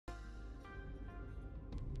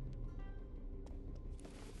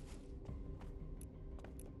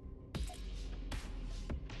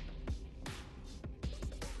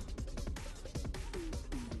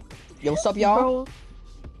Yo, what's up, y'all?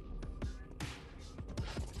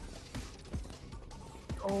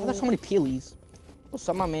 Oh, there's so many peelies. What's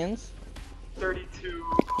up, my mans? 32.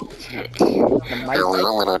 The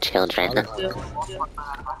Hello, little children.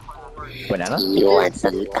 Banana? You want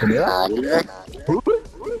some hug?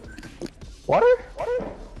 Water?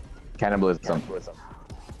 Cannibalism.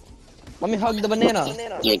 Let me hug the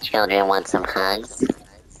banana. You children want some hugs?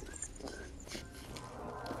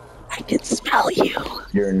 I can smell you.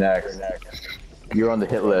 You're next. You're on the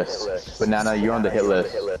hit list. Banana, you're on the hit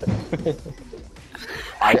list.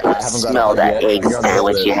 I can haven't got smell a hug that yet. egg You're on the hit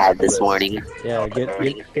sandwich you list. had this morning. Yeah, get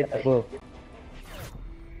the book.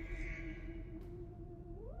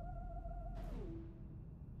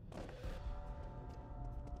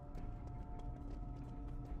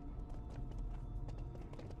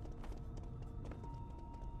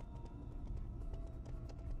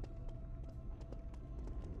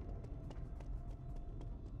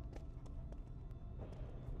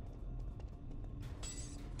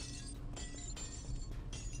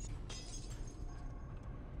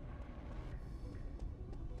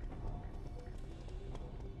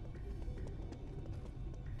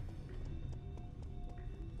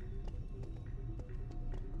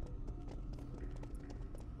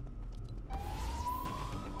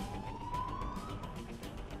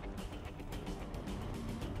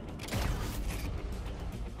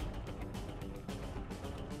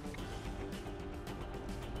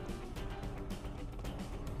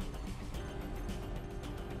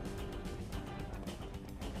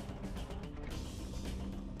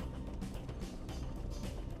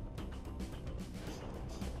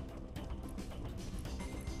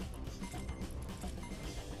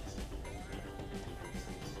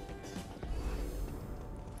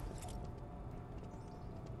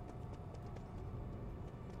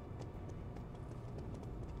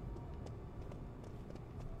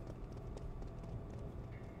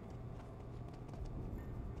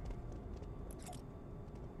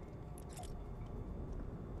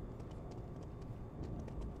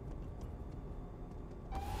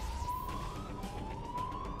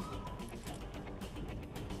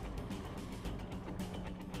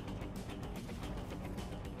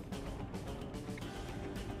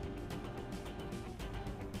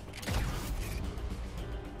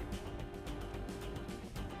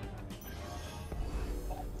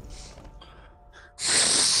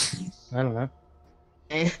 I don't know.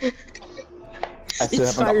 I still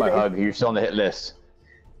haven't got my hug. You're still on the hit list.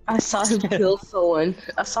 I saw him kill someone.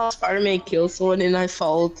 I saw Spider-Man kill someone and I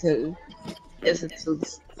followed him. It's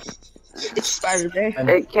Spider-Man.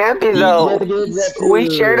 It can't be though. We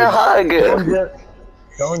shared a hug.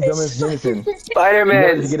 Don't jump in Jameson.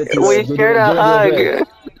 Spider-Man, we shared a hug.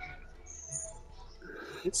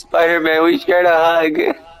 Spider-Man, we shared a hug.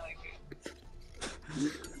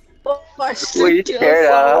 We shared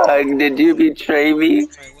a hug. Did you betray me?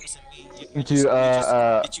 Jones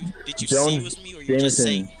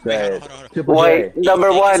Jameson said. Wait,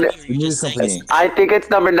 number one. News company. I think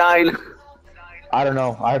it's number 9. I don't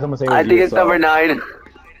know. I heard someone say it was I think you, it's number 9. I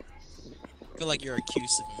feel like you're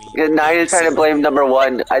accusing me. 9 is trying to blame number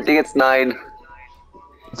 1. I think it's 9.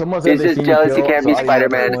 Someone said He's they just seen jealous he kill, can't so be I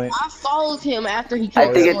didn't know Spider-Man. point. I followed him after he I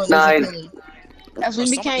killed think someone. it's 9. That's when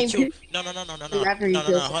he became. No. After he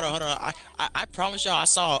killed Hold on. I promise y'all, I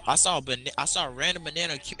saw a random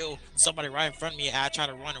banana kill somebody right in front of me, and I tried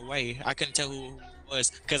to run away. I couldn't tell who it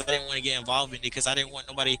was because I didn't want to get involved in it because I didn't want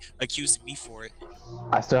nobody accusing me for it.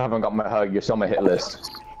 I still haven't got my hug. You're still on my hit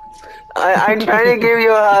list. I'm trying to give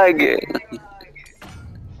you a hug.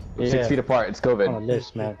 We're 6 feet apart. It's COVID. On the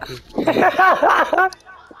list, man.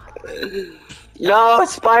 No,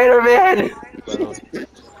 Spider-Man.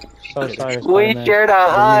 So sorry, We Spider-Man. shared a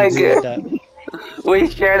hug. We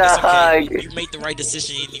shared a It's okay. hug. You made the right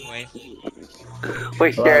decision anyway.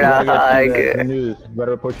 We shared a hug. The news. You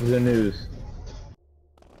better report to the news.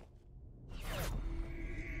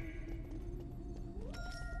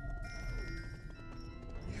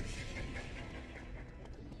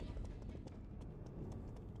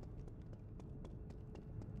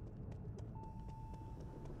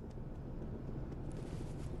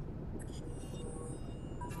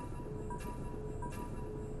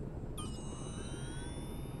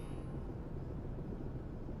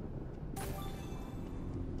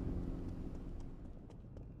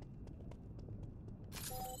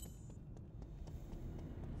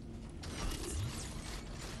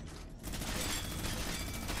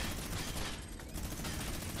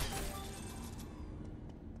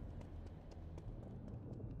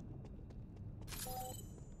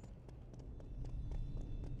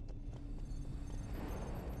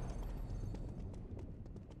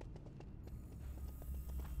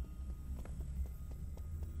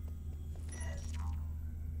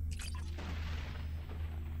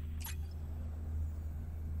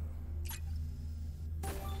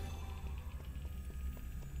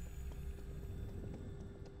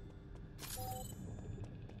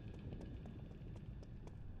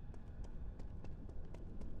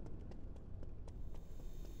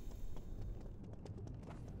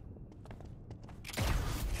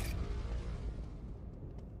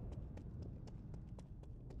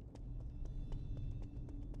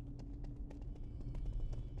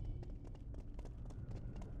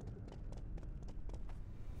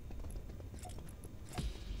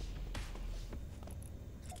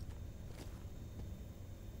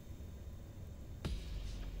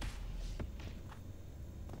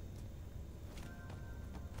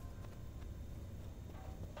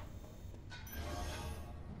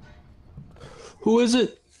 Who is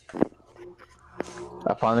it?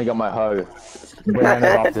 I finally got my hug.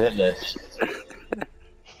 Banana's off the hit list.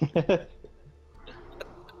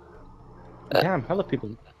 Damn, hella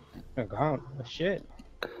people are gone. Oh, shit.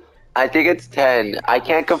 I think it's 10. I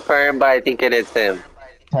can't confirm, but I think it is him.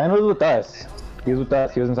 10 was with us. He was with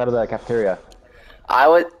us. He was inside of the cafeteria. I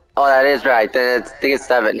would. Oh, that is right. Then I think it's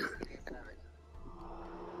 7.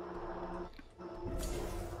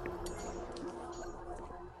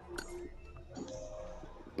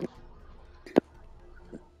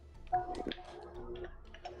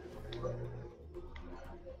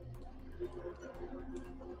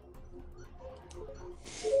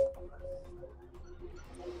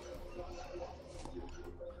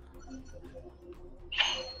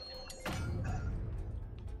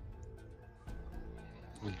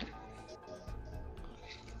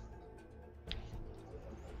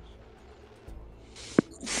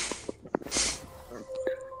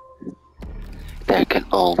 There can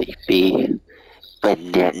only be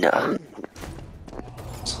banana.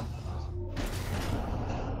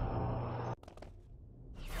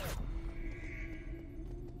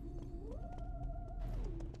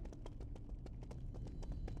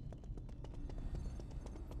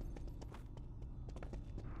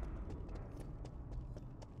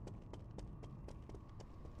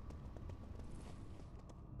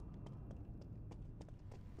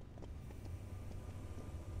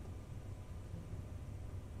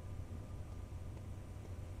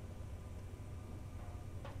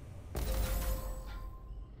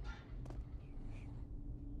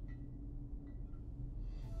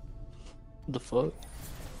 The fuck?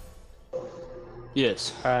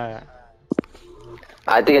 Yes. I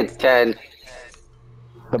think it's 10.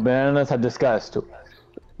 The bananas have discussed.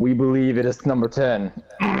 We believe it is number 10.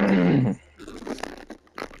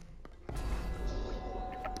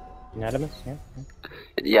 Unanimous?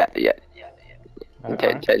 Yeah. Yeah.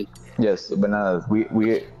 Okay, 10. Yes, the bananas.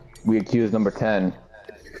 We accuse number 10.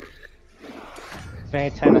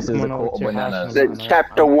 This is the cult of bananas. The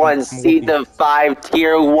Chapter 1, Season 5,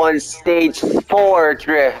 Tier 1, Stage 4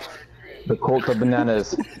 drift. The cult of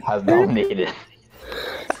bananas has dominated.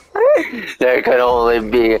 There can only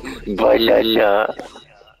be banana.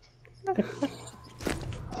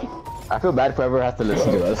 I feel bad for whoever has to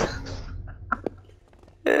listen to us.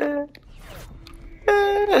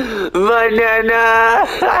 Banana!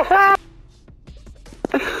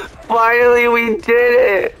 Finally, we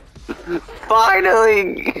did it!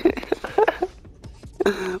 Finally!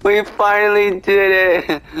 We finally did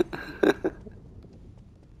it!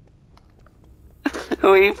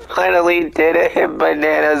 We finally did it!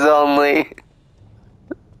 Bananas only!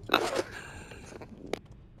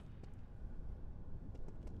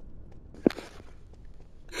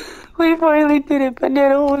 We finally did it!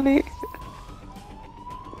 Banana only!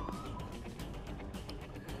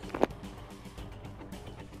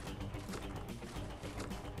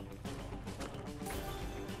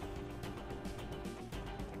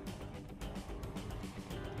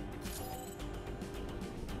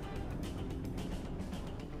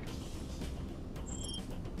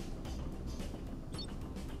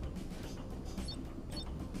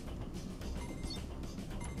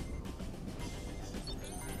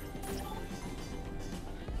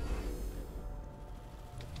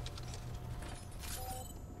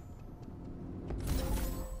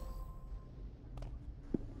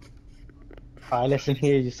 Alright, listen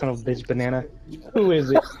here, you son of a bitch banana. Who is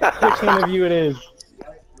it? Which one of you it is?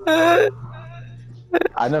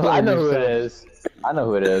 I know who it is. I know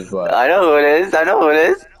who it is, but I know who it is. I know who it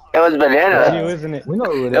is. It was banana. It's you, isn't it? we know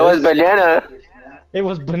who it is. It was banana. It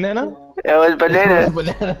was banana? It was banana.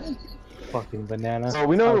 banana. Fucking banana. So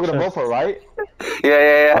we know who we're gonna vote for, right?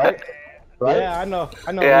 Yeah. Right? Right? Yeah, I know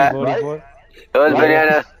Yeah. who you voted Right? for. It was Right.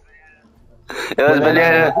 banana. It was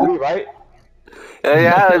banana. Right?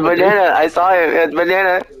 Yeah, it was banana. I saw it. It was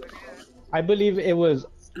banana. I believe it was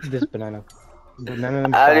this banana.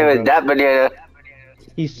 Banana I don't even that banana.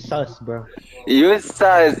 He's sus, bro. You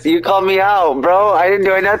sus. You called me out, bro. I didn't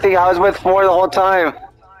do nothing. I was with 4 the whole time.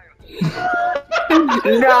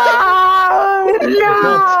 No!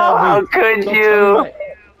 How could you?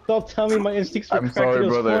 Don't tell me my instincts were I'm correct. sorry, It was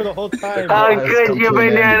brother. for the whole time. How Guys, could come you, to an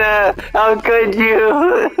end. banana? How could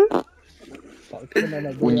you?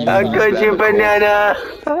 When you How use could that you, to banana?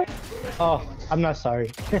 Oh, I'm not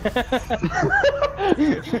sorry.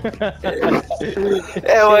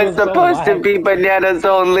 It was supposed to be bananas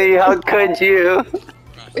only. How could you?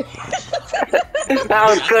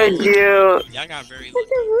 How could you? Y'all got very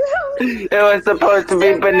lucky. It was supposed to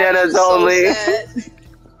be bananas only.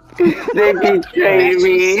 They betrayed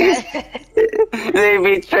me. They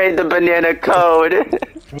betrayed the banana code.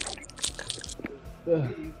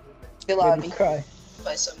 Chill out, Made me me. cry.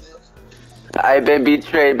 Play something else. I've been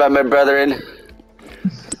betrayed by my brethren.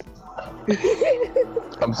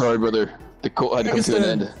 I'm sorry, brother. The cult had to come to an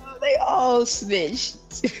end. They all snitched.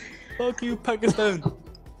 Fuck you, Pakistan.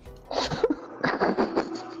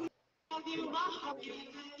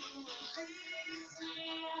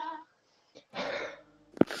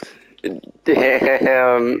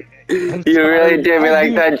 Damn. You really did me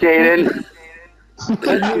like that, Jaden.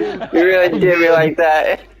 You really did me like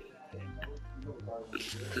that.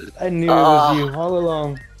 I knew it was you all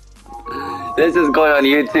along. This is going on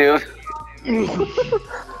YouTube.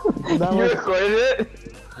 That was, recorded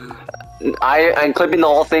it? I'm clipping the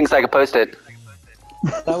whole thing so I can post it.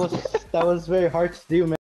 that was very hard to do, man.